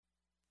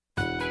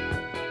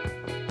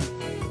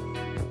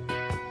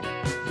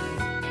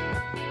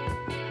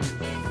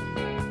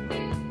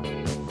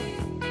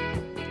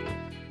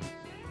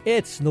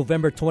It's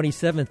November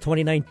 27th,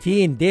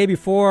 2019, day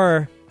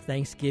before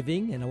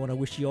Thanksgiving, and I want to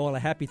wish you all a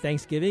happy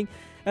Thanksgiving.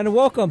 And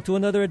welcome to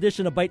another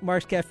edition of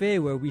Bytemarks Cafe,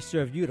 where we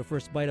serve you the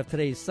first bite of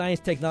today's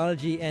science,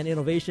 technology, and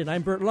innovation.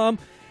 I'm Bert Lum.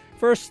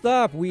 First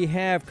up, we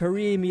have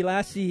Kareem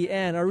Elasi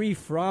and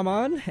Arif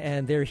Rahman,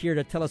 and they're here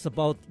to tell us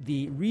about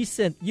the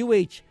recent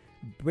UH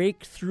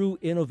Breakthrough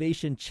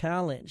Innovation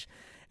Challenge.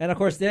 And of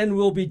course, then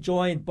we'll be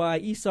joined by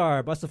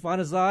Isar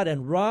Basafanazad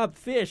and Rob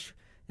Fish,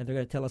 and they're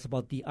going to tell us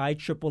about the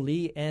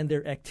IEEE and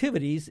their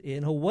activities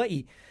in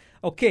Hawaii.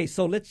 Okay,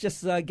 so let's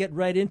just get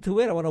right into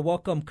it. I want to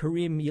welcome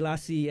Kareem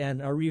Elasi and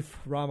Arif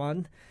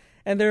Rahman.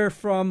 And they're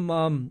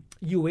from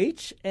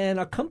UH and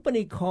a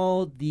company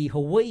called the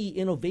Hawaii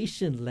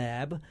Innovation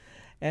Lab.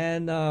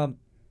 And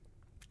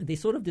they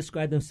sort of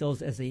describe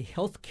themselves as a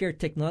healthcare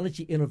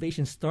technology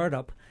innovation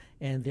startup.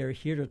 And they're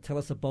here to tell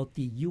us about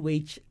the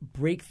UH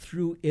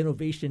Breakthrough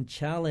Innovation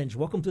Challenge.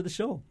 Welcome to the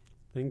show.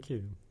 Thank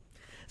you.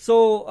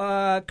 So,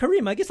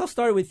 Kareem, I guess I'll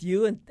start with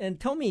you and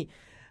tell me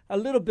a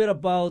little bit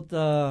about,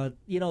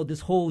 this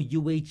whole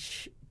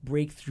UH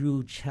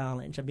Breakthrough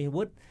Challenge. I mean,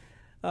 what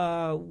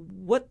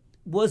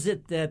was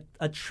it that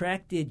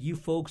attracted you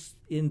folks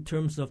in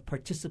terms of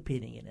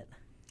participating in it?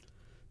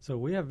 So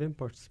we have been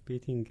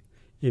participating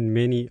in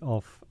many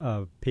of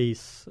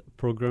PACE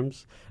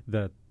programs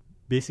that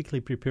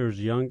basically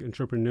prepares young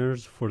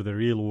entrepreneurs for the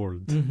real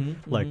world,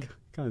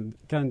 kind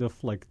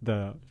of like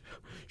the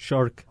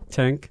Shark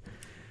Tank.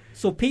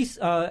 So PACE,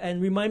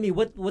 and remind me,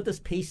 what does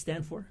PACE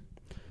stand for?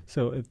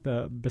 So it's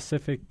the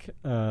Pacific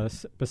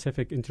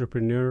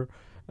Entrepreneur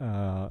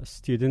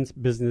Students,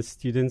 Business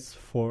Students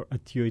for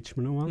at UH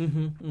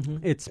Manoa.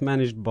 It's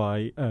managed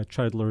by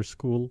Childler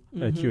School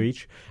at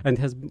UH and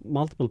has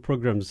multiple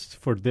programs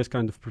for this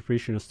kind of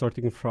preparation,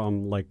 starting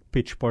from like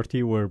pitch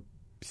party where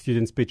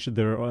students pitch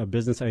their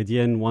business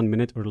idea in 1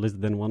 minute or less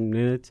than 1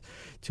 minute,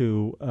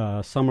 to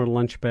summer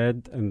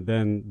lunchpad, and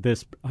then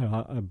this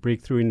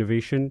breakthrough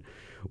innovation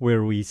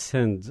where we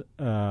send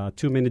a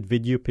 2-minute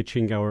video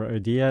pitching our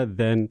idea.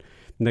 Then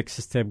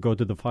next step, go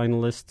to the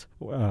finalist.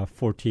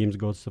 4 teams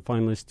go to the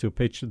finalists to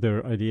pitch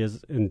their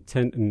ideas in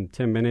 10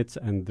 minutes,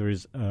 and there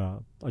is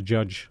a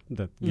judge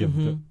that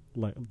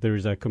there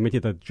is a committee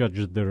that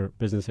judges their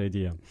business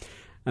idea.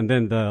 And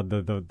then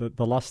the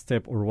last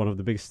step, or one of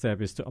the big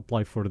steps, is to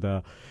apply for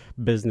the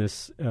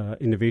Business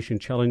Innovation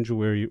Challenge,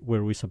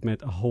 where we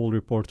submit a whole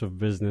report of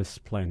business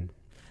plan.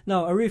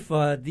 Now, Arif,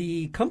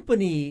 the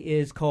company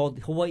is called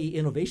Hawaii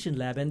Innovation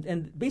Lab,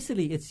 and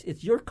basically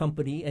it's your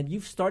company, and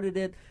you've started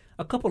it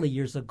a couple of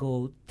years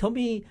ago. Tell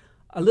me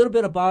a little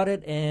bit about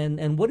it,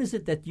 and what is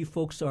it that you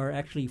folks are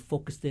actually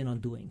focused in on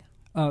doing?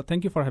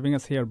 Thank you for having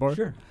us here, Bart.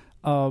 Sure.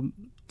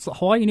 So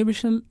Hawaii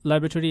Innovation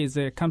Laboratory is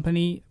a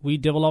company. We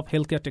develop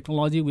healthcare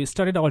technology. We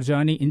started our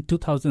journey in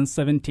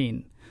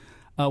 2017.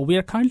 We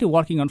are currently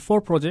working on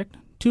 4 projects.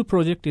 2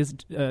 projects is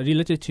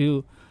related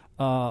to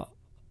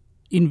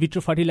in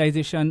vitro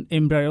fertilization,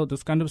 embryo,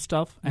 this kind of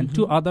stuff. And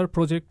 2 other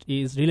project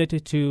is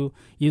related to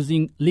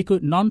using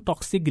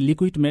non-toxic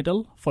liquid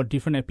metal for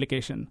different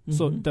application.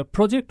 So the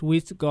project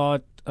which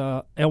got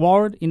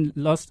award in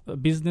last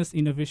Business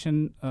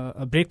Innovation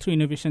Breakthrough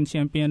Innovation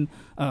Champion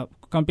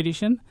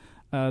competition,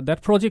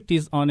 that project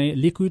is on a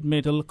liquid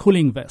metal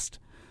cooling vest,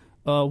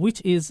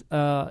 which is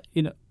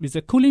is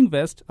a cooling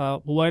vest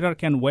wearer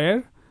can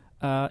wear.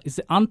 It's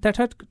an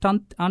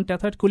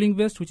untethered cooling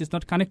vest, which is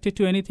not connected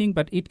to anything,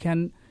 but it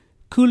can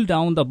cool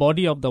down the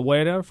body of the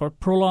wearer for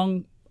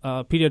prolonged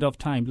period of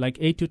time, like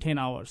 8 to 10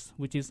 hours,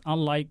 which is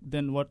unlike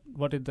than what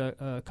is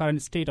the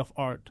current state of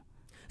art.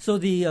 So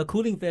the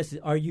cooling vest,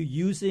 are you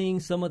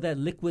using some of that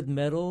liquid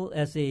metal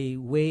as a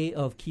way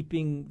of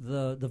keeping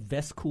the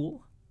vest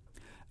cool?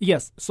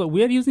 Yes. So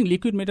we are using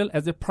liquid metal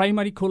as a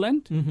primary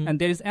coolant, and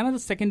there is another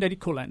secondary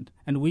coolant.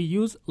 And we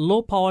use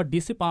low-power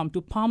DC pump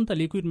to pump the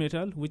liquid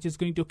metal, which is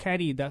going to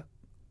carry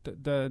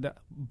the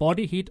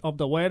body heat of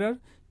the wearer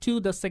to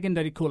the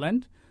secondary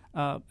coolant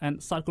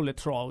and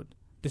circulate throughout.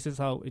 This is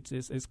how it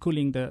is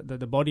cooling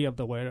the body of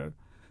the wearer.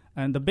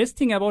 And the best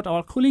thing about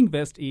our cooling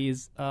vest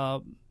is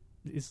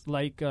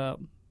like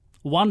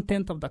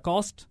 1/10 of the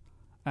cost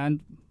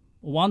and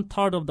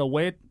 1/3 of the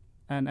weight,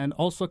 and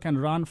also can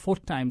run 4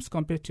 times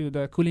compared to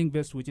the cooling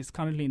vest which is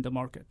currently in the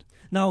market.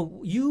 Now,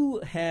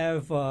 you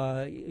have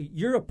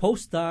you're a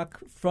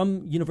postdoc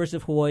from University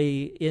of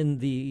Hawaii in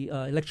the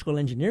electrical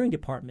engineering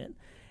department,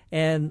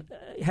 and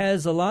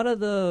has a lot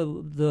of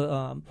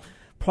the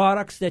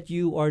products that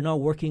you are now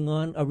working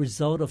on a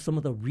result of some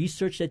of the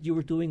research that you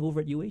were doing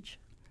over at UH?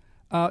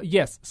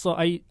 Yes. So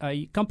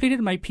I completed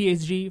my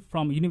PhD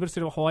from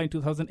University of Hawaii in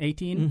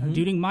 2018.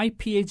 During my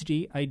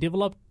PhD, I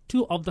developed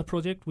 2 of the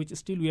project, which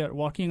still we are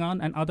working on,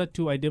 and other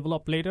 2 I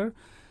developed later.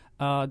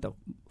 The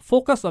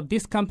focus of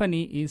this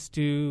company is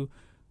to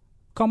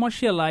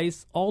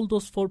commercialize all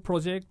those 4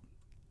 projects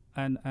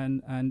and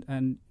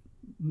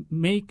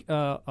make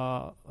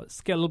a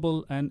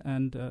scalable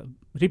and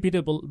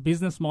repeatable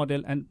business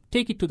model and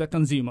take it to the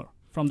consumer,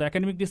 from the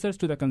academic research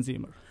to the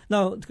consumer.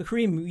 Now,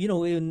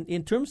 Kareem,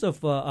 in terms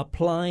of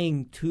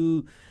applying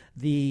to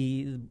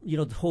the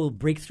whole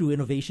Breakthrough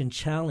Innovation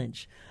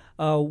Challenge,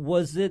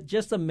 was it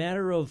just a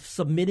matter of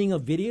submitting a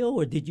video,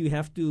 or did you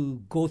have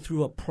to go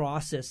through a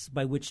process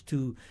by which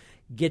to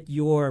get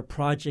your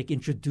project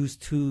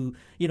introduced to,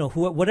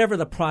 whatever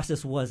the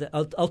process was,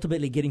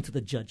 ultimately getting to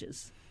the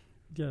judges?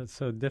 Yeah,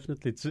 so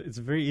definitely it's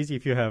very easy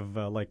if you have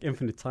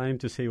infinite time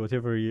to say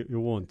whatever you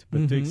want.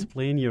 But to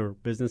explain your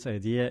business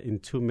idea in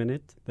 2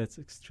 minutes, that's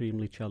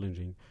extremely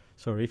challenging.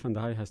 So Arif and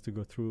I has to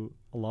go through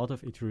a lot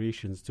of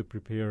iterations to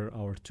prepare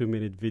our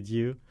 2-minute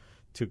video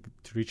to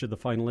reach the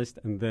finalist.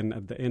 And then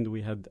at the end,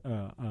 we had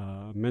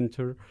a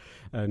mentor,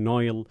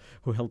 Noel,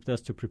 who helped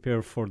us to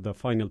prepare for the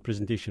final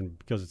presentation,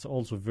 because it's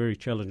also very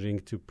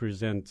challenging to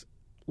present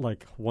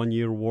 1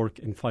 year work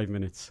in 5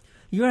 minutes.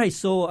 You're right.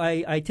 So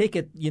I take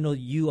it,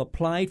 you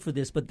applied for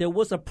this, but there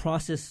was a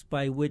process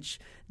by which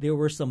there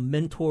were some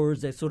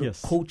mentors that sort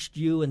of coached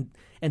you and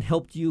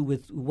helped you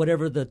with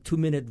whatever the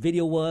 2-minute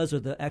video was or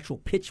the actual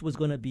pitch was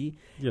going to be.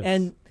 Yes.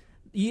 And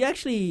you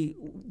actually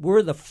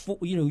were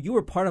you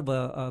were part of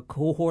a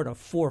cohort of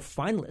 4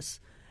 finalists.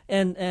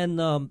 And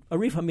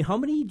Arif, how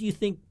many do you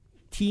think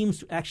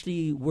teams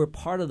actually were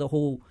part of the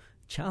whole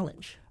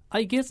challenge?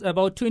 I guess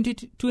about 20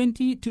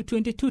 to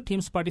 22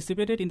 teams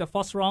participated in the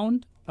first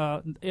round.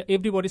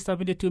 Everybody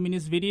submitted 2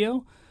 minutes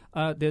video.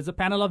 There's a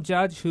panel of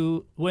judges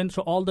who went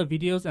through all the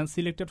videos and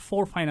selected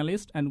 4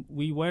 finalists, and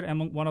we were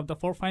among one of the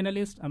 4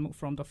 finalists.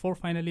 From the 4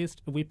 finalists,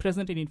 we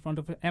presented in front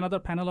of another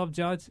panel of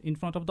judges in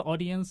front of the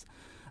audience.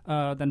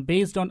 Then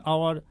based on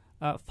our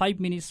 5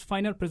 minutes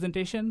final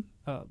presentation,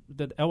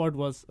 the award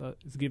was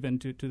is given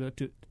to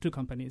the two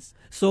companies.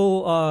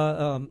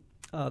 So,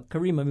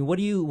 Kareem, what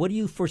do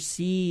you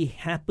foresee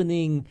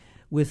happening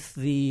with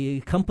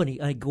the company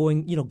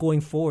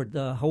going forward?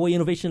 The Hawaii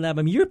Innovation Lab.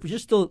 You're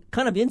still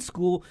kind of in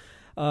school,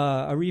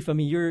 Arif.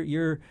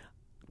 You're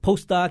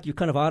postdoc. You're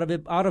kind of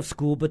out of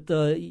school. But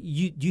do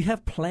you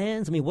have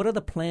plans? What are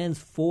the plans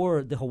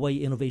for the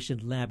Hawaii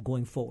Innovation Lab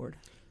going forward?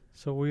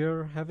 So we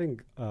are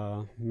having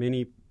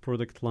many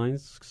product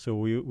lines. So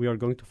we are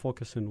going to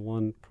focus on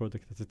one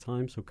product at a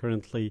time. So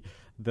currently,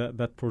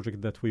 that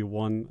project that we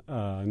won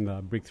in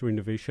the Breakthrough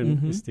Innovation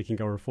is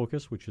taking our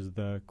focus, which is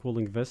the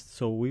cooling vest.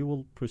 So we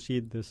will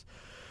proceed this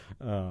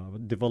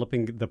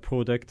developing the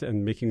product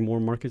and making more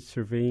market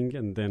surveying,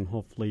 and then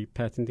hopefully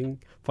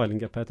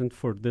filing a patent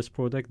for this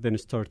product, then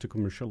start to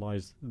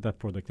commercialize that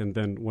product. And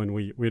then when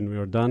we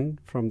are done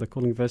from the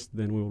cooling vest,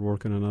 then we will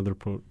work on another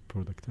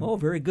product. Oh,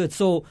 very good.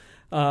 So,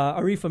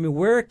 Arif,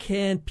 where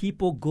can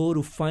people go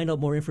to find out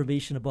more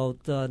information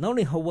about not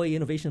only Hawaii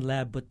Innovation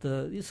Lab, but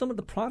some of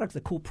the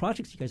cool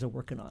projects you guys are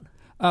working on?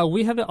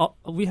 We have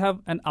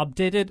an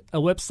updated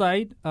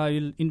website.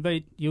 I'll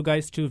invite you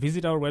guys to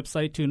visit our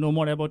website to know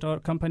more about our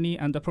company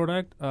and the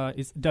product.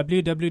 It's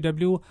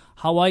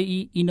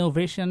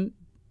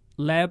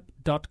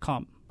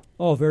www.hawaiiinnovationlab.com.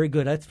 Oh, very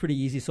good. That's pretty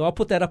easy. So I'll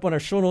put that up on our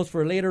show notes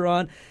for later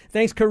on.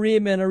 Thanks,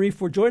 Kareem and Arif,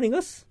 for joining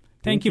us.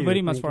 Thank you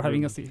very much for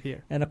having us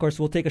here. And, of course,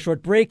 we'll take a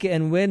short break.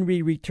 And when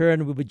we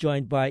return, we'll be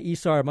joined by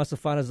Isar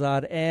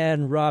Masafanazad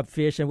and Rob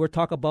Fish. And we'll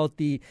talk about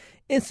the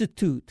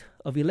Institute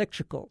of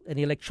Electrical and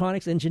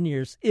Electronics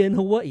Engineers in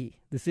Hawaii.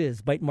 This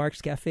is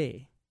Bytemarks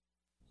Cafe.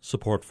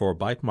 Support for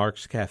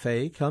Bytemarks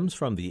Cafe comes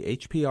from the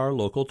HPR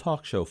Local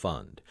Talk Show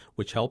Fund,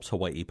 which helps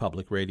Hawaii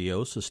Public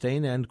Radio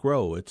sustain and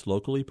grow its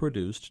locally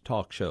produced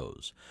talk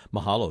shows.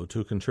 Mahalo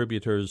to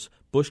contributors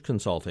Bush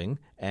Consulting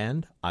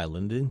and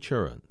Island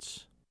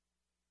Insurance.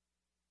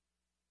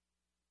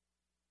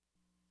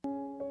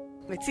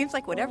 It seems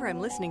like whatever I'm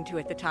listening to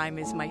at the time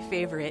is my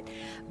favorite.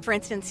 For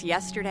instance,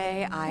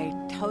 yesterday I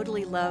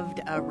totally loved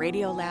a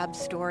Radiolab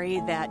story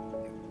that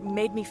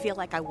made me feel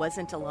like I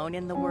wasn't alone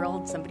in the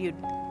world, somebody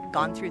who'd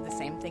gone through the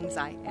same things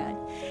I had.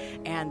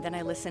 And then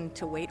I listened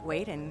to Wait,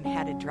 Wait and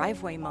had a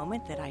driveway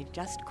moment that I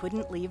just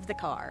couldn't leave the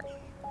car.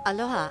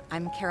 Aloha,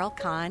 I'm Carol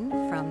Kahn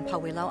from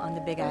Pauwilo on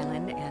the Big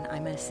Island, and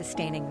I'm a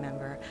sustaining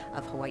member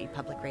of Hawaii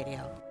Public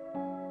Radio.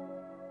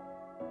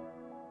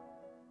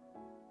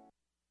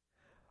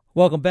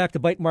 Welcome back to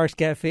Bytemarks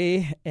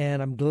Cafe,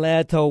 and I'm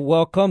glad to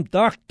welcome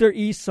Dr.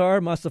 Isar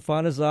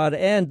Masafanazad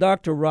and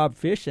Dr. Rob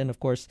Fish. And,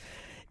 of course,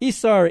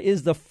 Isar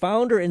is the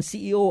founder and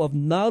CEO of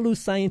Nalu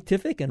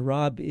Scientific, and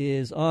Rob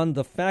is on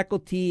the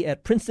faculty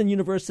at Princeton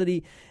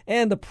University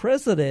and the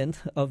president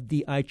of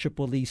the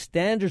IEEE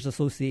Standards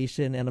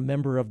Association and a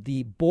member of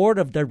the board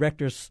of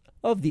directors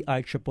of the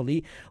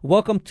IEEE.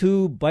 Welcome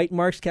to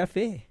Bytemarks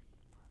Cafe.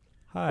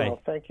 Hi.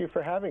 Well, thank you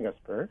for having us,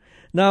 Bert.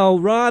 Now,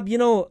 Rob,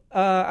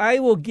 I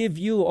will give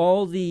you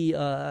all the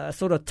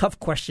sort of tough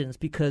questions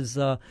because,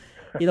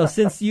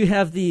 since you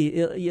have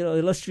the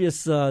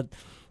illustrious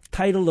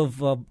title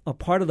of a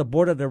part of the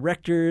board of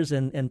directors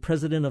and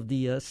president of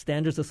the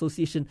Standards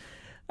Association,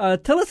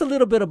 tell us a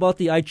little bit about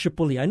the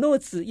IEEE. I know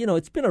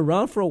it's been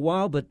around for a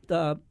while, but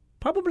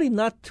probably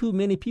not too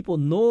many people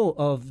know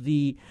of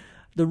the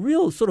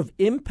real sort of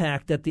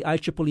impact that the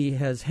IEEE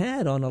has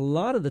had on a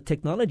lot of the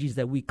technologies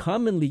that we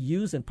commonly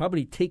use and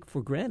probably take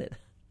for granted.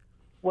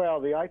 Well,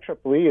 the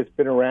IEEE has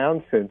been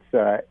around since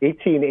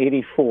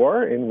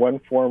 1884 in one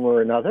form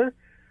or another.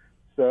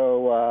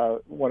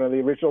 So one of the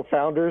original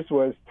founders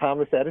was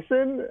Thomas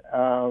Edison,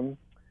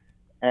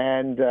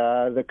 And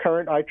the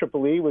current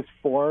IEEE was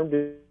formed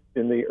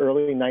in the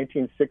early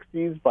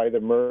 1960s by the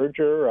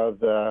merger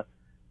of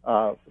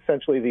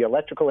essentially the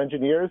electrical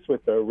engineers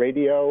with the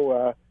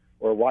radio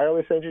or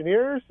wireless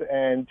engineers.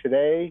 And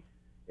today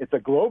it's a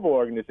global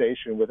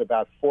organization with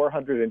about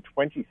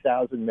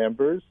 420,000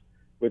 members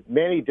with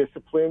many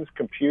disciplines,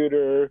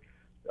 computer,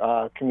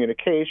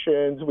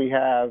 communications. We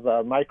have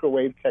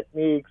microwave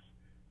techniques,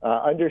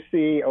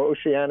 undersea,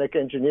 oceanic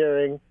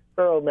engineering,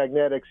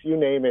 ferromagnetics, you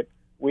name it.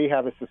 We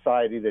have a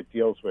society that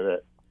deals with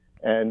it.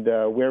 And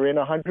we're in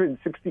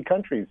 160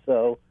 countries,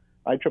 so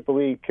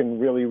IEEE can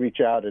really reach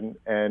out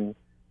and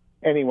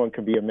anyone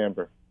can be a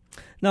member.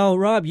 Now,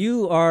 Rob,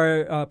 you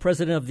are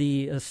president of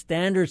the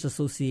Standards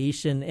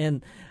Association,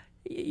 and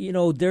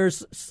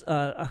there's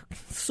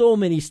so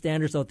many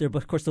standards out there, but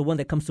of course the one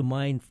that comes to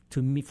mind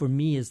for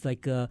me is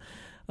like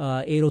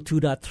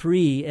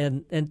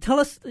 802.3. And tell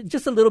us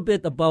just a little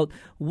bit about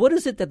what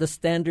is it that the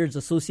Standards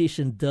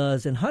Association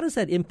does, and how does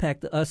that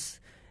impact us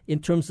in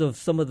terms of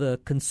some of the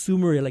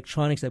consumer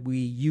electronics that we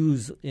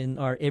use in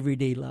our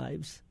everyday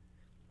lives?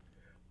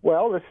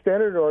 Well, the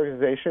Standard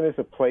Organization is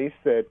a place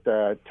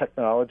that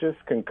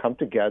technologists can come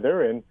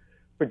together and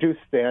produce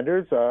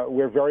standards.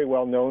 We're very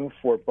well known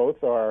for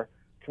both our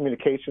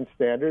communication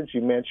standards.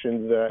 You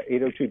mentioned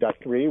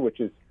 802.3, which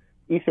is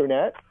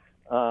Ethernet,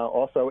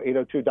 also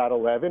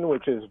 802.11,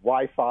 which is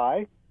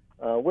Wi-Fi.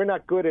 We're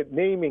not good at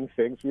naming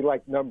things. We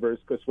like numbers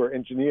because we're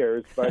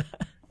engineers, but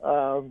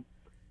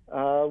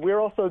we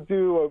also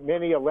do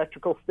many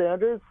electrical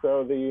standards.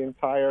 So the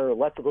entire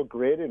electrical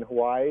grid in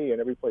Hawaii and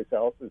every place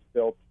else is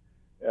built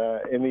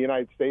in the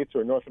United States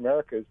or North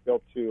America is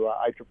built to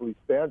IEEE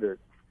standards.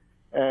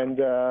 And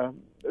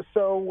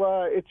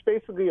so it's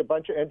basically a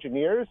bunch of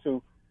engineers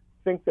who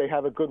think they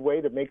have a good way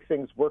to make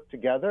things work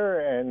together,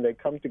 and they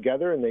come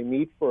together and they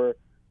meet for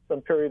some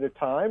period of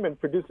time and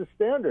produce a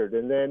standard.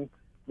 And then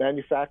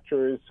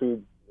manufacturers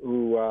who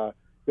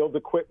build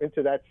equipment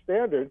to that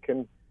standard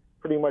can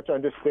pretty much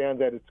understand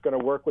that it's going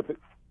to work with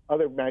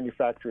other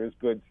manufacturers'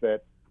 goods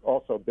that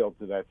also build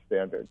to that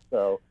standard.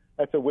 So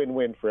that's a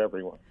win-win for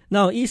everyone.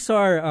 Now,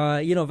 Isar,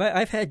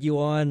 I've had you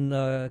on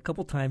a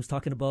couple times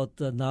talking about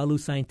Nalu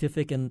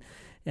Scientific, and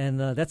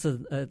that's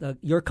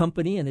your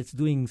company, and it's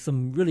doing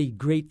some really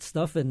great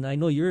stuff. And I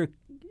know you're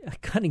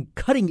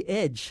cutting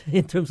edge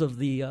in terms of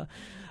the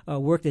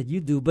work that you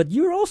do, but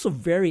you're also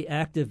very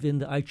active in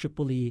the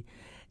IEEE.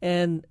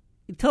 And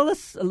tell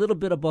us a little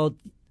bit about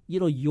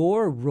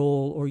your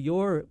role or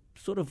your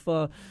sort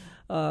of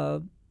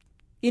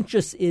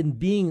interest in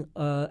being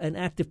an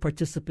active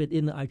participant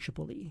in the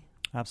IEEE.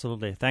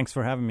 Absolutely. Thanks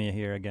for having me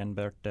here again,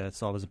 Bert.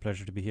 It's always a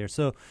pleasure to be here.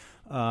 So,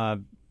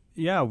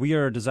 we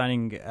are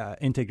designing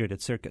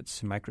integrated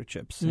circuits,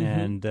 microchips,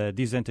 and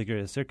these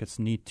integrated circuits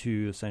need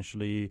to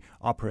essentially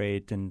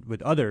operate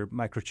with other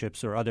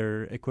microchips or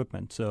other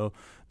equipment. So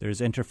there's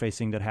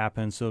interfacing that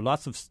happens. So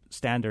lots of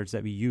standards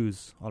that we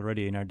use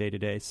already in our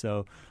day-to-day.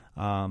 So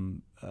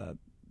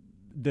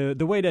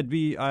the way that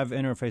I've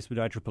interfaced with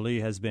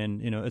IEEE has been,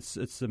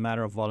 it's a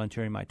matter of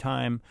volunteering my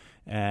time,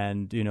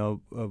 and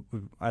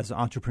as an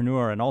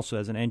entrepreneur and also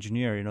as an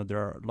engineer, there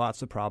are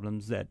lots of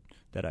problems that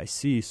I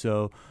see.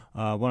 So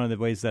one of the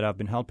ways that I've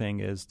been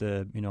helping is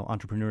the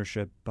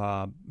entrepreneurship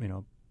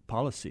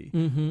policy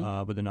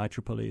within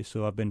IEEE.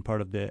 So I've been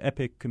part of the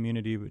EPIC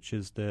community, which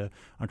is the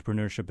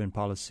Entrepreneurship and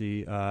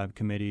Policy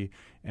Committee,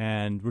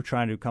 and we're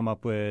trying to come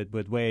up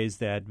with ways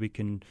that we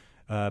can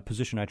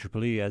position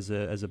IEEE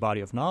as a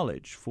body of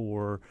knowledge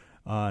for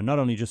not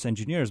only just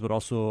engineers, but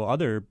also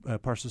other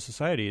parts of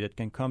society that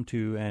can come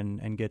to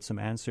and get some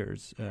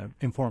answers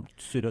informed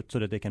so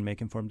that they can make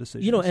informed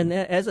decisions. And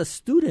as a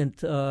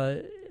student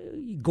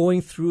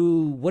going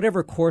through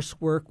whatever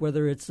coursework,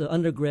 whether it's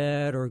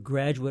undergrad or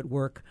graduate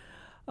work,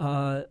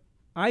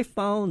 I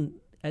found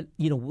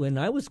when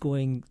I was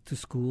going to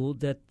school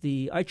that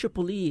the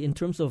IEEE, in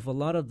terms of a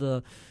lot of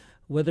the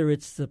whether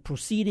it's the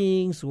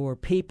proceedings or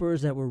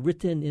papers that were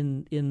written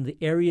in the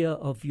area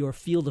of your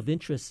field of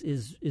interest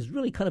is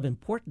really kind of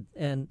important.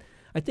 And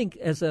I think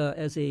as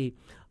a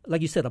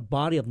like you said, a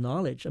body of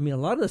knowledge. I mean, a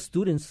lot of the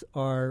students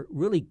are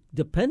really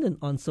dependent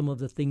on some of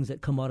the things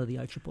that come out of the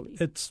IEEE.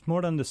 It's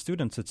more than the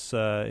students. It's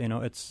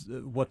it's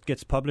what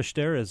gets published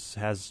there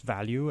has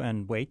value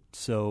and weight.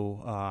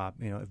 So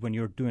when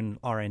you're doing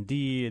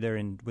R&D,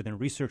 within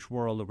research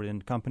world or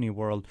within company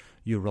world,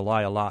 you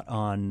rely a lot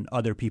on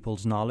other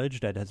people's knowledge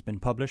that has been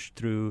published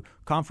through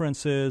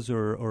conferences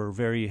or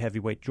very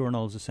heavyweight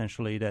journals,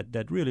 essentially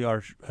that really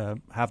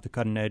have the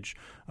cutting edge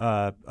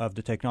of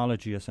the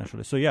technology,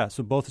 essentially.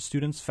 So both the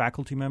students,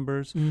 faculty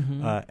members,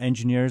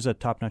 engineers at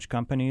top-notch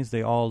companies,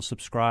 they all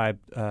subscribe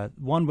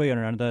one way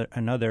or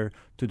another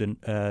to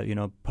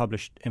the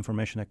published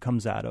information that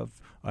comes out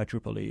of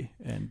IEEE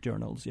and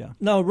journals. Yeah.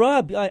 Now,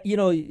 Rob,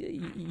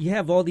 you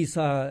have all these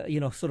sort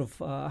of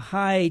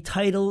high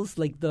titles,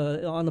 like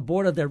on the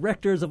board of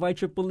directors of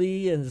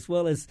IEEE, and as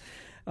well as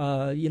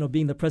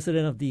being the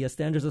president of the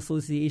Standards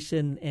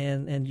Association,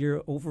 and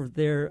you're over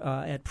there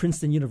at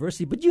Princeton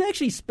University. But you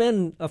actually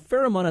spend a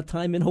fair amount of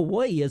time in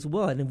Hawaii as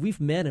well, and we've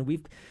met and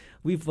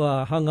we've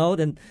hung out.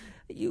 And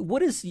what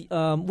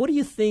do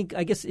you think,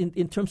 I guess,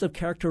 in terms of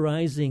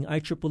characterizing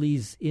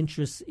IEEE's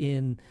interest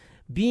in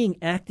being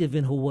active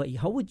in Hawaii?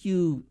 How would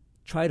you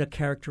try to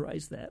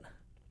characterize that?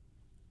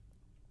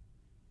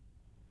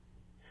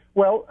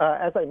 Well,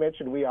 as I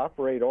mentioned, we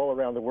operate all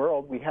around the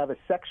world. We have a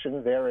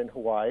section there in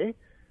Hawaii,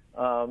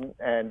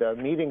 and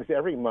meetings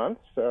every month.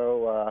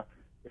 So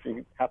if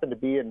you happen to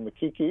be in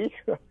Makiki,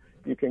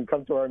 you can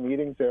come to our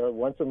meetings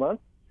once a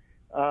month.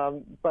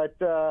 But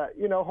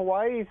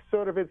Hawaii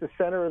sort of is the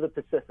center of the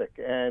Pacific,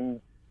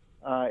 and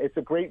it's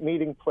a great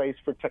meeting place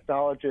for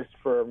technologists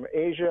from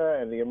Asia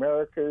and the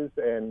Americas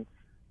and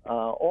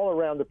all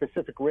around the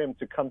Pacific Rim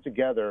to come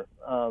together.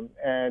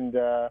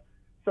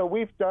 So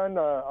we've done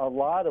a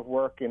lot of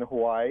work in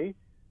Hawaii.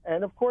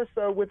 And, of course,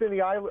 within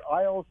the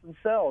Isles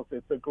themselves,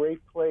 it's a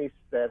great place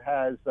that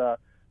has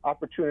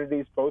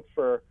opportunities both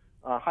for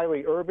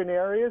highly urban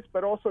areas,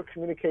 but also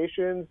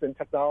communications and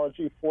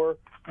technology for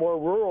more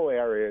rural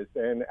areas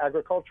and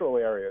agricultural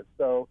areas.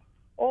 So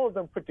all of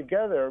them put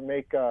together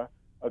make a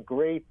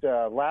great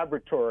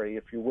laboratory,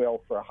 if you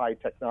will, for high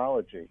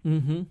technology.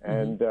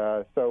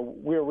 So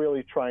we're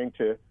really trying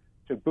to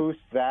boost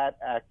that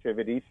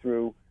activity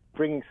through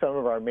bringing some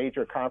of our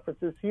major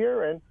conferences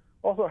here and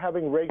also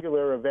having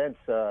regular events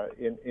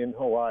in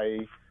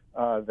Hawaii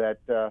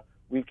that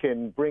we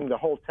can bring the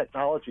whole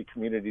technology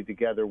community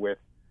together with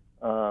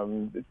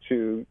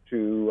to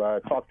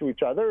talk to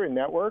each other and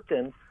network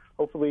and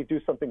hopefully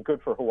do something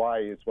good for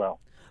Hawaii as well.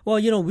 Well,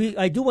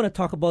 I do want to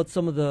talk about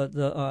some of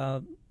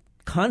the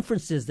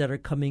conferences that are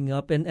coming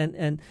up,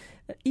 and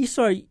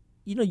Isar,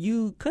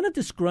 you kind of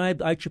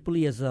described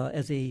IEEE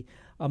as a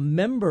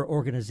member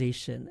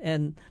organization,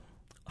 and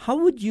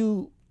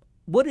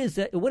what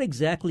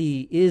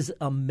exactly is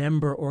a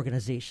member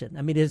organization?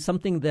 I mean, it's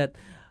something that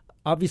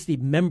obviously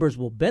members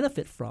will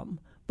benefit from,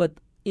 but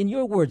in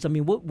your words, I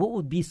mean, what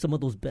would be some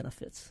of those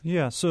benefits?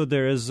 Yeah, so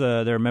there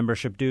are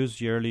membership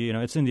dues yearly.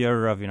 It's in the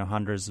order of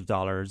hundreds of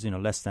dollars.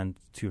 Less than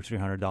 $200 or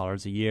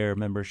 $300 a year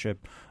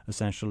membership,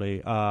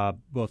 essentially.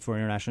 Both for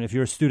international. If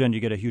you're a student, you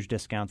get a huge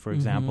discount. For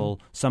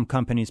example, some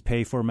companies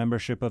pay for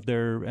membership of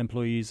their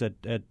employees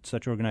at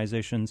such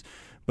organizations.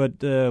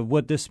 But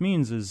what this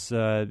means is,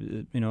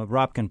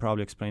 Rob can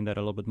probably explain that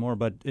a little bit more.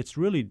 But it's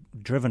really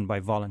driven by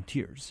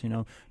volunteers.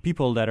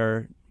 People that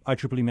are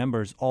IEEE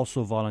members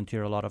also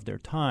volunteer a lot of their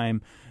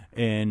time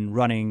in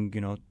running,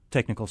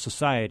 technical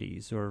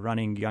societies or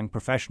running young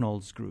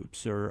professionals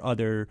groups or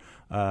other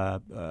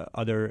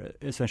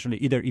essentially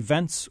either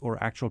events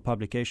or actual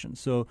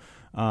publications. So,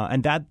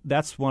 and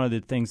that's one of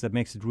the things that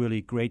makes it really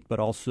great, but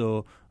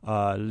also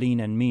lean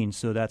and mean.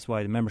 So that's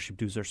why the membership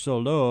dues are so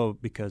low,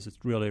 because it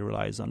really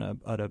relies on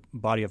a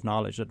body of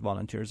knowledge that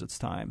volunteers its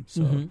time.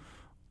 So,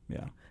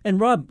 yeah. And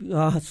Rob,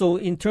 so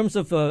in terms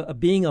of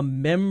being a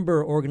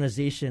member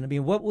organization, I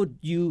mean,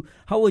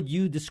 how would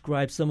you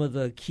describe some of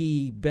the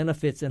key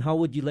benefits, and how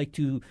would you like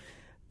to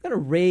kind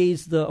of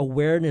raise the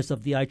awareness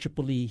of the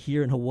IEEE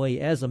here in Hawaii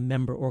as a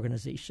member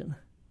organization?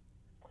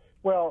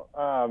 Well,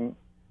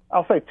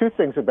 I'll say two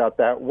things about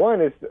that.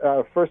 One is,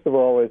 first of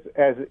all, is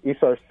as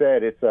Isar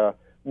said, it's a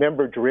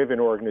member-driven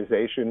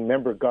organization,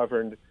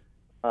 member-governed.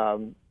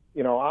 I'm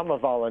a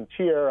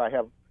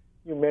volunteer.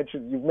 You've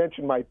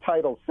mentioned my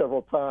title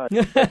several times.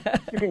 You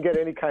can get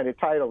any kind of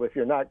title if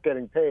you're not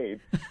getting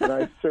paid, and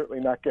I'm certainly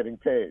not getting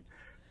paid.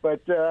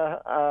 But,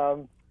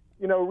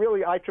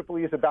 really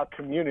IEEE is about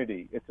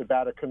community. It's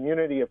about a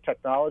community of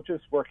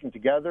technologists working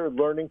together,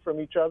 learning from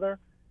each other.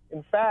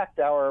 In fact,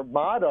 our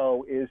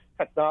motto is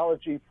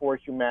technology for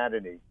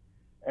humanity.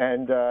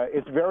 And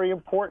it's very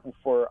important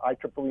for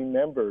IEEE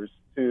members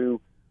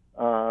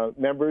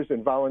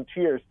and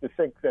volunteers to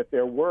think that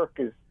their work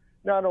is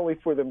not only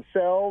for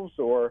themselves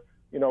or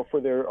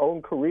for their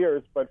own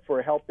careers, but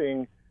for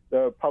helping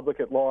the public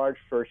at large,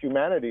 for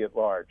humanity at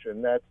large.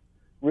 And that's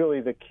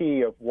really the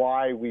key of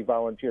why we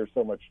volunteer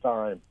so much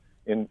time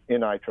in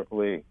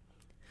IEEE.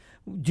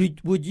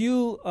 Would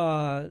you,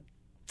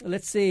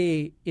 let's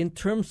say, in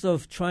terms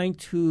of trying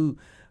to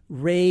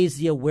raise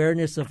the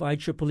awareness of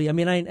IEEE, I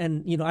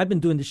mean, I've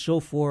been doing this show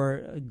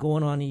for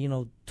going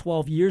on,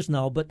 12 years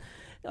now, but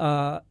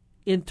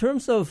in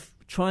terms of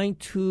trying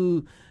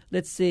to,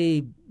 let's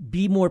say,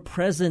 be more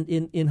present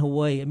in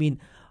Hawaii, I mean,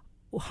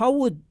 how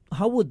would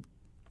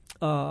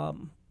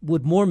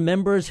more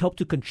members help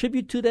to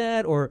contribute to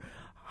that, or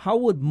how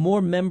would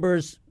more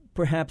members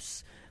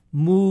perhaps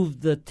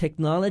move the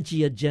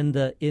technology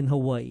agenda in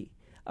Hawaii,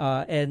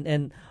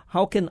 and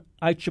how can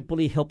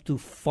IEEE help to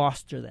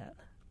foster that?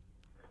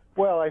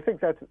 Well, I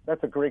think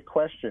that's a great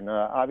question.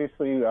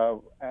 Obviously,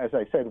 as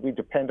I said, we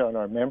depend on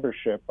our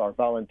membership, our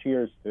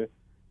volunteers, to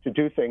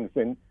do things.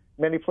 In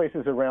many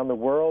places around the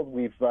world,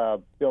 we've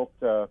built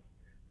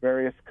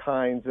various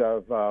kinds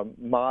of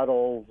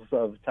models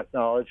of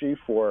technology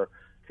for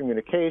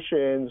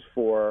communications,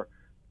 for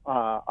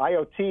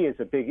IoT is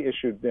a big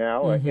issue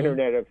now,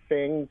 Internet of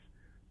Things.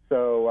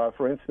 So,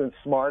 for instance,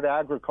 smart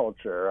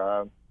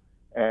agriculture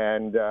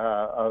and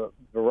a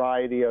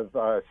variety of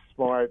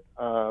smart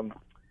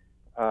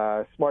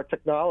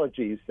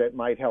technologies that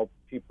might help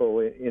people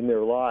in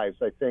their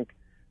lives. I think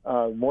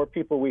more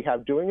people we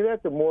have doing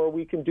that, the more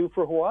we can do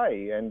for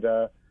Hawaii. And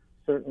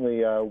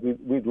certainly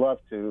we'd love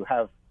to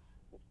have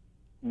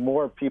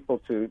more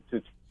people to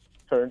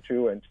turn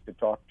to and to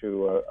talk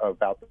to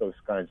about those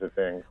kinds of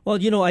things.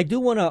 Well, I do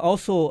want to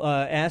also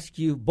ask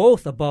you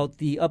both about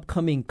the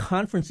upcoming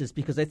conferences,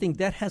 because I think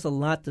that has a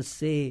lot to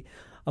say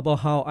about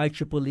how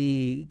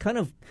IEEE kind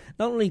of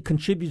not only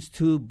contributes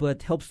to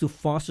but helps to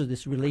foster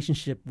this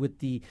relationship with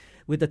the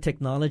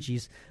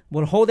technologies.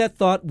 We'll hold that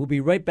thought. We'll be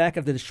right back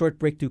after the short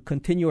break to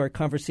continue our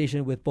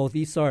conversation with both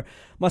Isar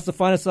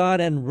Mustafanazad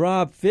and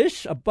Rob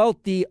Fish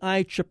about the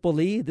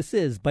IEEE. This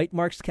is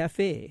Bytemarks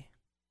Cafe.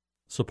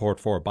 Support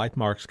for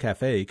Bytemarks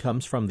Cafe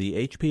comes from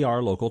the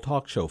HPR Local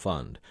Talk Show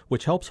Fund,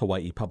 which helps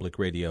Hawaii Public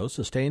Radio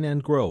sustain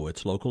and grow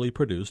its locally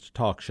produced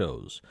talk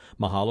shows.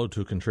 Mahalo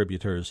to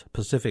contributors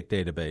Pacific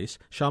Database,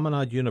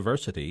 Chaminade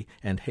University,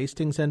 and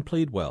Hastings and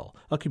Pleadwell,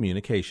 a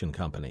communication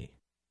company.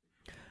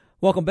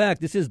 Welcome back.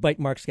 This is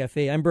Bytemarks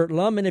Cafe. I'm Bert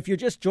Lum, and if you're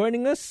just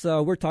joining us,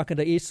 we're talking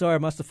to Isar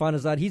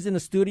Mustafanazad. He's in the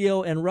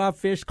studio, and Rob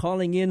Fish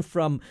calling in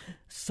from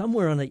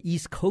somewhere on the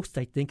East Coast,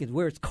 I think,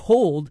 where it's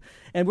cold.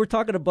 And we're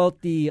talking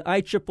about the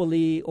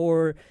IEEE,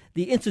 or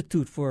the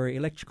Institute for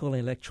Electrical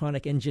and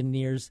Electronic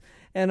Engineers,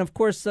 and, of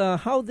course,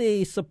 how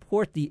they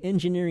support the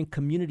engineering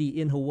community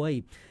in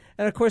Hawaii.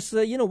 And, of course,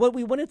 what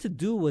we wanted to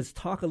do was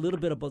talk a little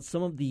bit about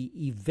some of the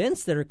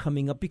events that are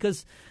coming up,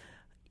 because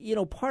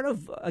part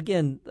of,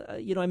 again,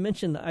 I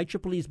mentioned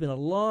IEEE has been a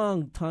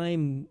long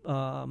time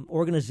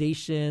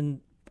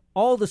organization.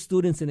 All the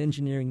students in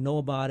engineering know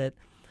about it.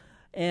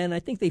 And I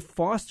think they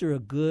foster a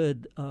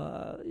good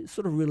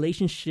sort of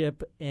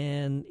relationship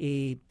and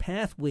a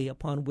pathway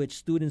upon which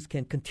students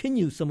can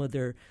continue some of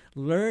their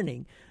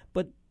learning.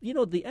 But,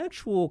 the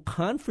actual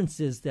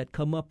conferences that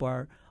come up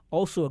are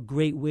also a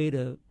great way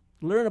to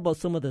learn about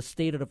some of the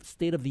state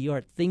of the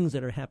art things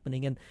that are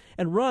happening.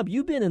 And Rob,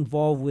 you've been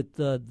involved with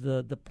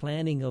the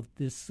planning of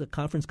this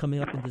conference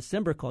coming up in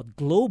December called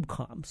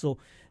GlobeCom. So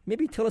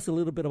maybe tell us a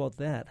little bit about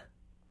that.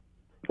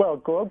 Well,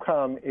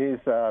 GlobeCom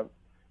is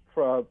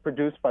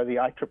produced by the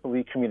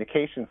IEEE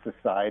Communications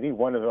Society,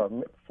 one of our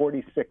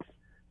 46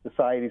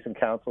 societies and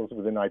councils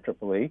within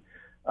IEEE.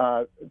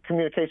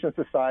 Communications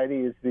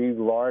Society is the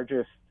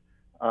largest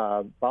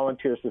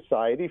volunteer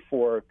society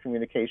for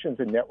communications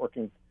and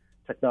networking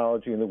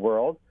technology in the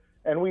world,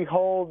 and we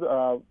hold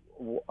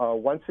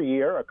once a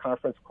year a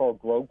conference called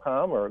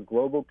GlobeCom, or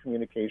Global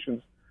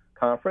Communications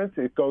Conference.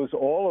 It goes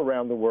all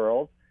around the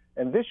world,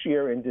 and this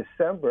year in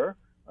December,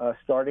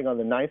 starting on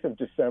the 9th of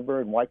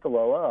December in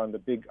Waikoloa on the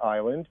Big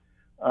Island,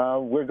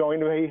 we're going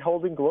to be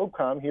holding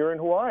GlobeCom here in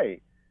Hawaii,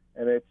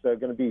 and it's going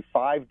to be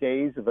 5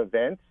 days of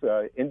events,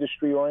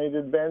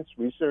 industry-oriented events,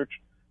 research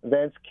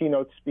events,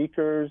 keynote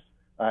speakers,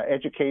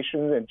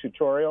 education and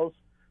tutorials.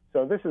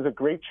 So this is a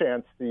great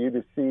chance for you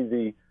to see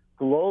the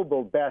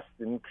global best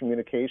in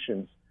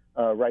communications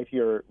right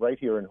here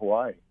in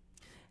Hawaii.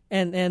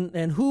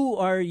 And who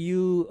are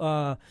you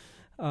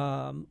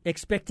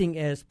expecting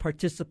as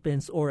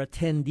participants or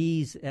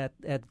attendees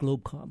at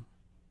GlobeCom?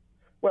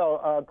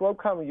 Well,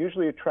 GlobeCom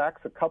usually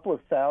attracts a couple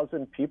of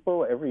thousand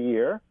people every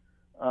year,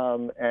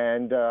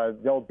 and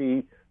there'll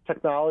be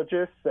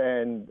technologists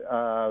and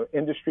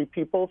industry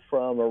people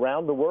from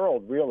around the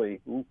world,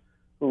 really,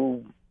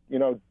 who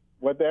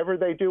whatever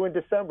they do in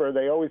December,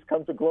 they always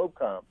come to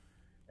GlobeCom.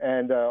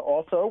 And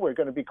also, we're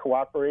going to be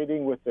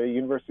cooperating with the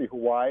University of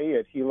Hawaii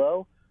at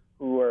Hilo,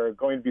 who are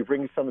going to be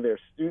bringing some of their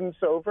students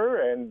over,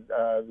 and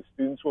the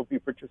students will be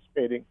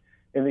participating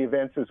in the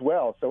events as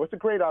well. So it's a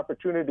great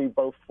opportunity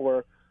both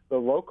for the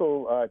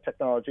local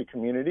technology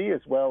community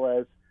as well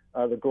as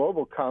the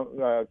global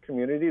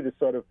community to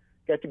sort of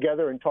get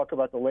together and talk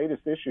about the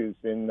latest issues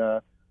in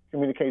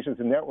communications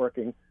and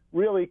networking.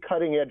 Really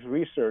cutting-edge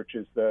research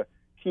is the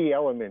key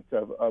element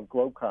of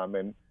GlobeCom,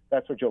 and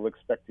that's what you'll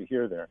expect to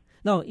hear there.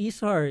 Now,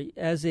 Isar,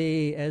 as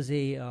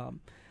a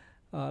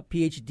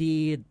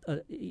PhD,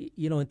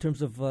 in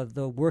terms of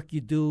the work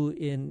you do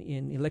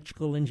in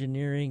electrical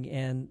engineering,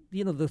 and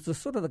the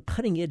sort of the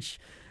cutting edge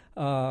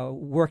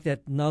work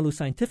that Nalu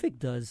Scientific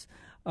does,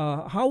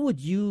 how would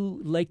you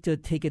like to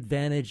take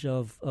advantage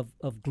of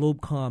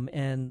GlobeCom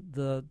and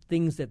the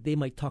things that they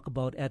might talk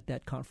about at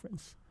that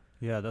conference?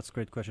 Yeah, that's a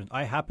great question.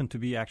 I happen to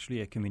be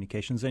actually a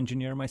communications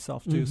engineer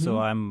myself, too, so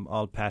I'm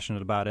all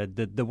passionate about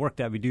it. The work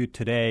that we do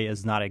today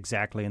is not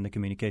exactly in the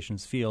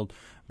communications field,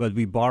 but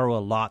we borrow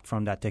a lot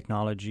from that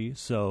technology.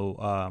 So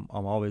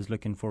I'm always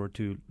looking forward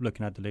to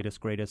looking at the latest,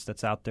 greatest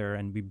that's out there,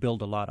 and we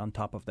build a lot on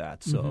top of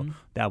that. So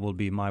that will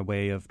be my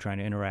way of trying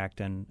to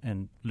interact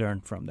and learn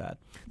from that.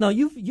 Now,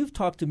 you've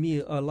talked to me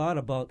a lot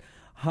about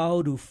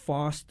how to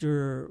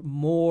foster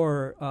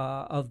more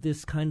of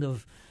this kind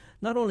of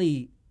not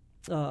only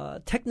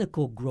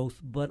technical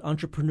growth, but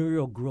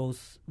entrepreneurial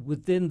growth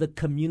within the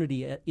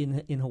community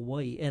in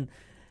Hawaii. And,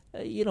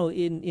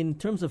 in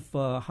terms of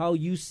how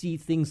you see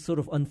things sort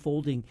of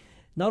unfolding,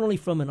 not only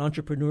from an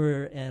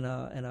entrepreneur and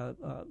a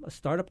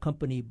startup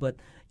company, but,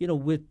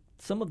 with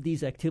some of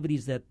these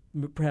activities that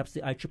perhaps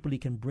the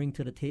IEEE can bring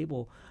to the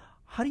table,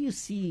 how do you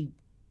see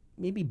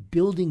maybe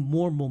building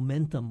more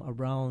momentum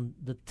around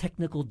the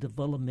technical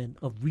development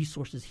of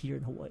resources here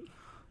in Hawaii?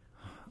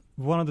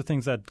 One of the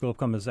things that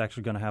GlobeCom is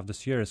actually going to have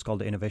this year is called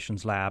the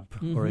Innovations Lab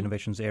or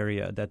Innovations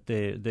Area. That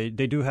they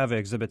do have an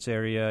exhibits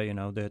area. You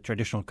know, the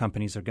traditional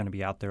companies are going to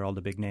be out there. All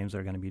the big names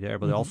are going to be there.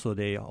 But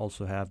they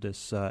also have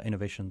this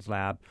Innovations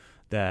Lab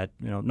that,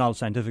 you know, Knowledge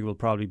Scientific will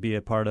probably be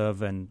a part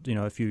of, and, you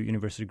know, a few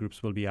university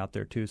groups will be out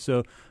there too.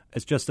 So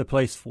it's just a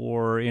place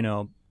for, you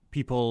know,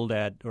 people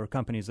that or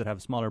companies that have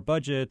a smaller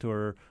budget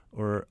or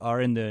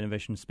are in the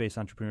innovation space,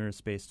 entrepreneur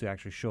space, to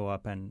actually show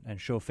up and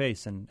show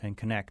face and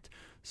connect.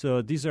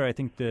 So these are, I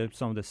think,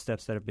 some of the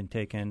steps that have been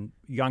taken.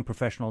 Young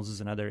professionals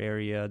is another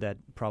area that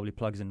probably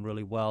plugs in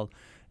really well.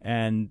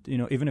 And, you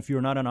know, even if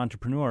you're not an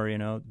entrepreneur, you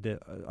know, the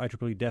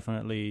IEEE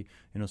definitely,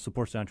 you know,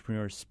 supports the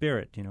entrepreneur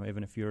spirit. You know,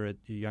 even if you're a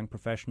young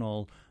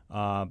professional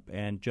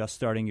and just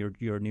starting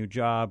your new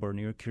job or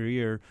new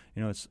career,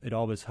 you know, it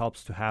always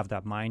helps to have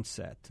that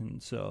mindset.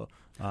 And so,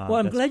 well,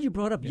 I'm glad you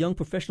brought up young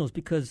professionals,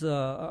 because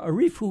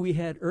Arif, who we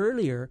had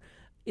earlier,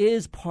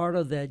 is part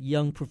of that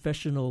young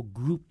professional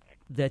group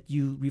that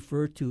you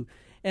referred to.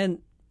 And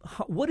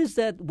what is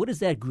that? What is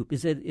that group?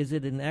 Is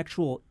it an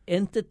actual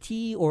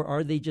entity, or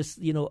are they just,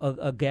 you know,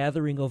 a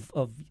gathering of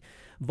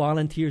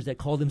volunteers that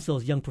call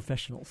themselves young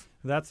professionals?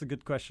 That's a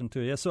good question too.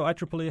 Yeah, so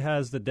IEEE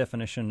has the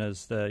definition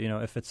as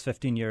if it's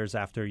 15 years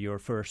after your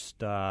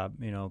first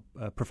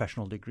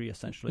professional degree,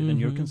 essentially, then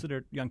you're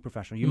considered young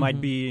professional. You might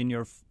be in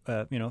your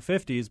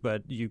 50s,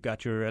 but you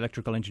got your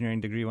electrical engineering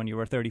degree when you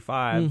were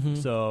 35,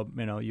 so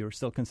you're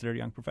still considered a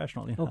young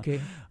professional. You know? Okay,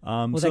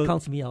 that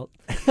counts me out.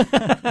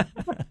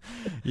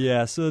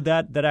 Yeah, so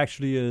that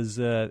actually is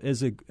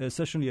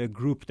essentially a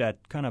group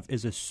that kind of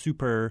is a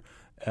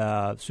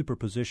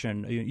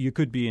superposition. You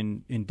could be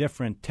in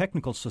different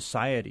technical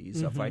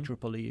societies of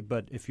IEEE,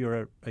 but if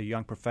you're a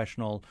young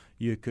professional,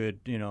 you could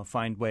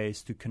find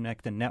ways to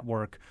connect and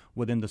network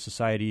within the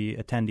society,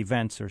 attend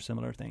events or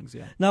similar things.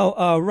 Yeah.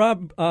 Now,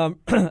 Rob,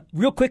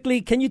 real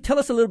quickly, can you tell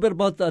us a little bit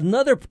about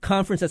another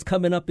conference that's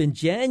coming up in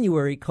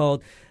January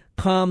called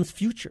Comms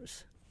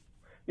Futures?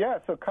 Yeah,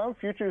 so Comms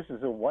Futures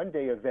is a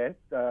one-day event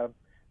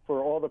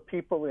for all the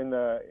people in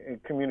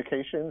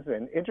communications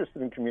and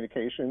interested in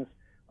communications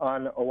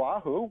on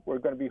Oahu. We're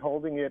going to be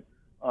holding it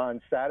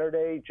on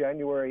Saturday,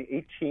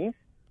 January 18th,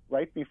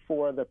 right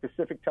before the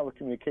Pacific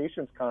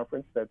Telecommunications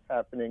Conference that's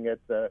happening at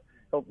the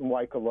Hilton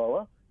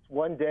Waikoloa. It's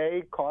one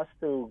day. Cost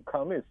to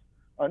come is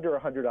under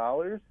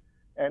 $100,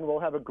 and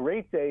we'll have a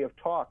great day of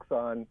talks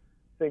on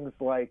things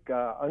like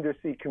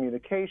undersea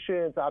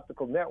communications,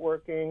 optical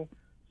networking,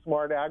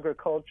 smart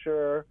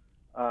agriculture,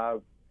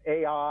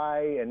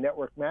 AI and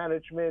network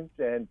management,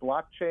 and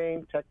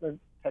blockchain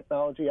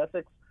technology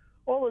ethics.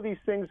 All of these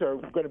things are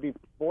going to be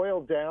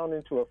boiled down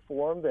into a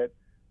form that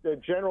the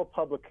general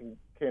public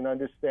can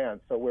understand.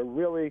 So we're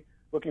really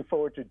looking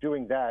forward to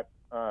doing that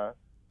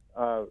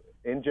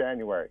in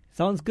January.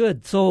 Sounds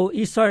good. So,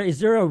 Isar, is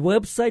there a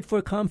website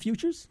for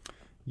CommFutures?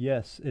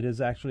 Yes, it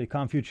is actually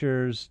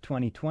CommFutures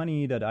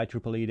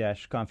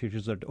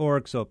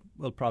 2020.IEEE-CommFutures.org, so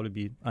it'll probably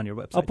be on your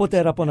website. I'll put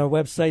that up on our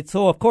website.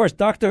 So, of course,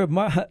 Dr.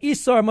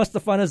 Isar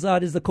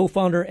Mustafanazad is the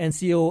co-founder and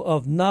CEO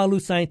of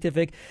Nalu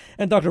Scientific,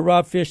 and Dr.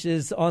 Rob Fish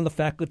is on the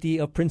faculty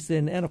of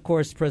Princeton and, of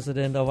course,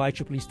 president of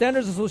IEEE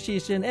Standards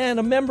Association and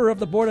a member of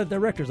the board of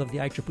directors of the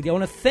IEEE. I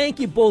want to thank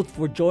you both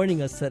for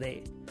joining us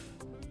today.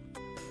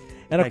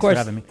 And, of course, for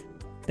having me.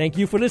 Thank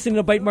you for listening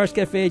to Bytemarks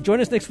Cafe. Join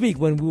us next week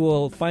when we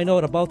will find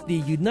out about the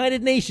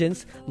United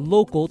Nations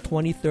Local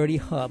 2030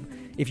 Hub.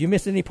 If you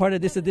missed any part of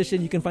this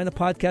edition, you can find the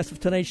podcast of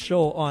tonight's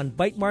show on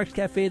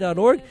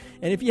bytemarkscafe.org.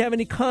 And if you have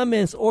any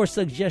comments or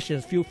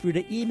suggestions, feel free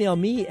to email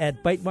me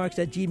at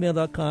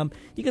bytemarks@gmail.com.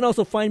 You can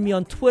also find me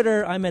on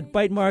Twitter. I'm at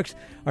Bytemarks.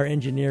 Our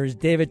engineer is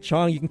David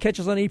Chong. You can catch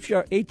us on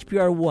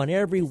HPR One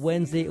every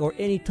Wednesday or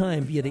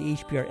anytime via the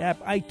HPR app,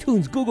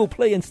 iTunes, Google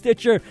Play, and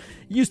Stitcher.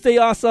 You stay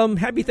awesome.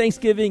 Happy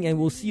Thanksgiving, and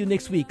we'll see you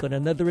next week on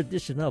another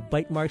edition of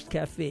Bytemarks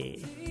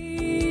Cafe.